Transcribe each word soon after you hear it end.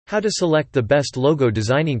How to select the best logo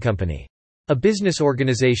designing company. A business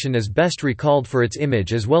organization is best recalled for its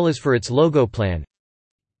image as well as for its logo plan.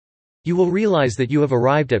 You will realize that you have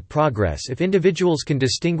arrived at progress if individuals can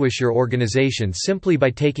distinguish your organization simply by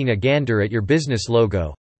taking a gander at your business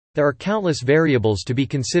logo. There are countless variables to be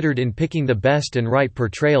considered in picking the best and right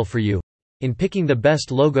portrayal for you. In picking the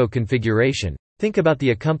best logo configuration, think about the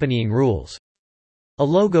accompanying rules. A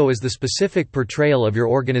logo is the specific portrayal of your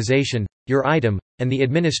organization, your item, and the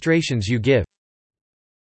administrations you give.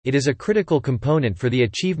 It is a critical component for the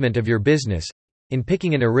achievement of your business. In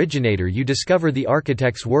picking an originator, you discover the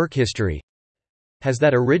architect's work history. Has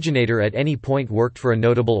that originator at any point worked for a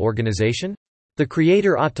notable organization? The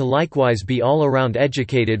creator ought to likewise be all around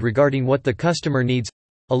educated regarding what the customer needs.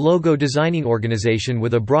 A logo designing organization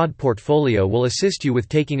with a broad portfolio will assist you with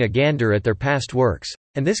taking a gander at their past works,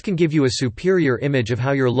 and this can give you a superior image of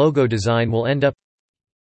how your logo design will end up.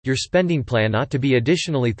 Your spending plan ought to be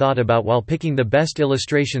additionally thought about while picking the best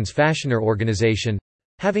illustrations fashioner organization.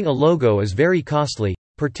 Having a logo is very costly,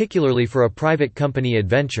 particularly for a private company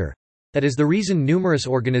adventure. That is the reason numerous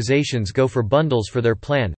organizations go for bundles for their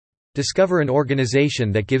plan. Discover an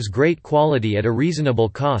organization that gives great quality at a reasonable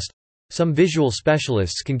cost. Some visual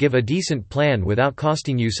specialists can give a decent plan without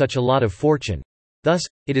costing you such a lot of fortune. Thus,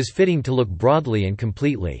 it is fitting to look broadly and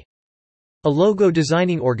completely. A logo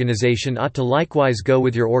designing organization ought to likewise go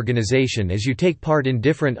with your organization as you take part in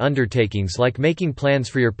different undertakings like making plans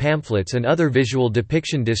for your pamphlets and other visual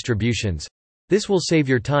depiction distributions. This will save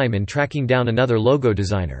your time in tracking down another logo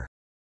designer.